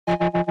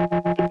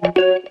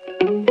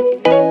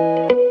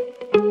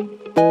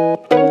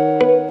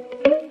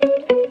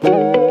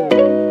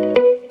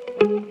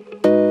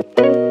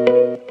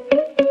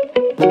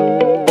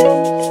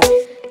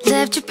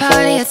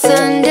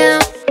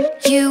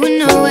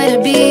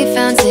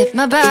eastbound, sip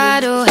my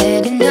bottle,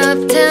 heading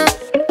uptown.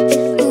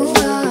 Ooh,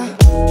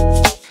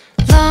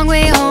 long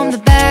way home, the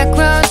back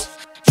roads,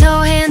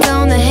 no hands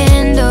on the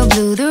handle,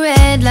 blew the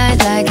red light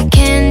like a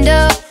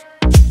candle.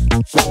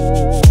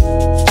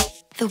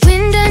 The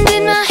wind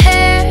undid my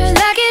hair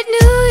like it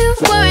knew you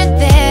weren't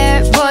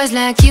there. Boys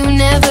like you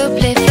never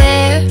play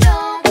fair.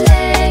 Don't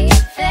play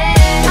fair.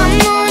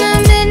 I'm on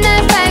a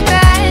midnight bike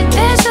ride,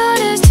 there's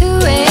orders 2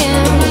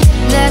 AM.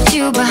 Left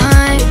you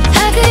behind.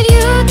 How could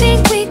you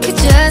think we could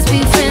just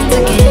be friends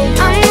again?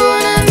 I'm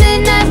on a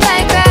midnight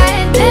bike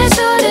ride, there's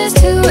orders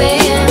 2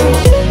 AM.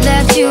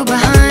 Left you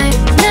behind.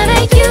 Now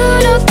that you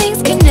know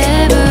things can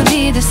never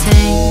be the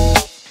same.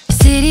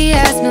 City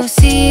has no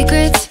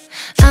secrets,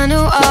 I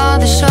know all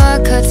the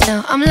shortcuts.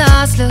 Now I'm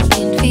lost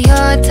looking for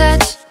your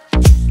touch.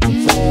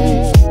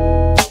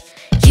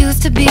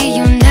 Used to be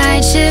your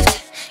night shift,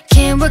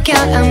 can't work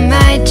out, I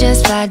might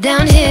just fly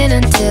down here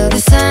until the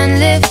sun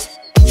lifts.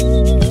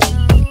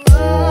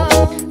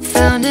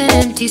 Found an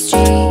empty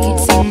street,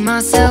 sing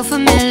myself a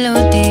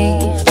melody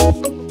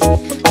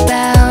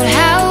about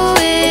how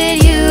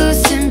it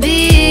used to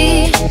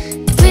be.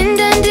 The wind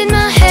undid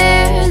my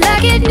hair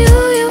like it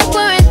knew you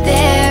weren't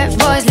there.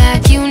 Boys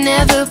like you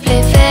never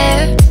play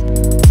fair.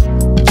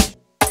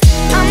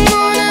 I'm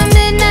on a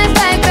midnight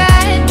bike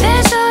ride,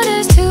 there's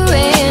orders 2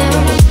 AM.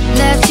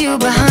 Left you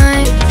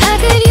behind. How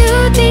could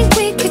you think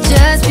we could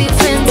just be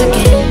friends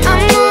again?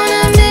 I'm on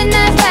a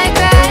midnight bike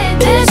ride,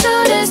 there's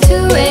orders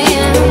 2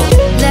 AM.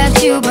 Left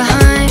you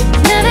behind.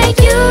 Now that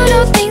you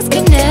know things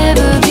can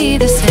never be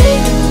the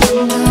same.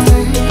 I'm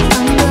gone,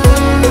 I'm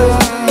gone,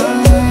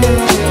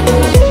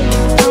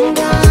 I'm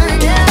gone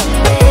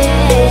away.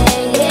 I'm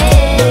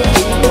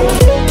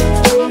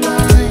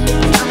gone,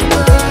 I'm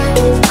gone,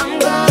 I'm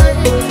gone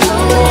away.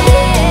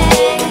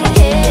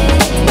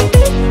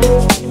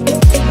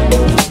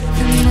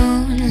 The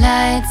moon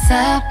lights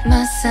up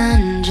my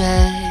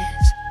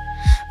sundress,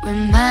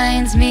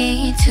 reminds me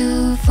to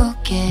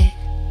forget.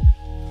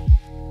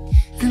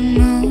 The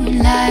moon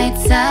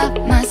lights up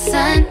my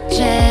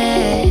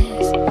sundress,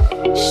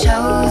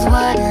 shows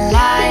what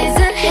lies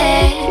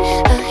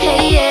ahead,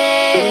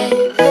 ahead.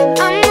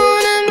 I'm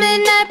on a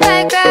midnight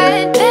bike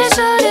ride, there's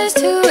orders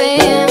 2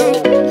 AM.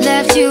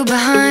 Left you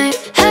behind.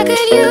 How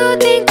could you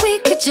think we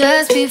could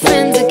just be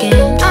friends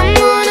again? I'm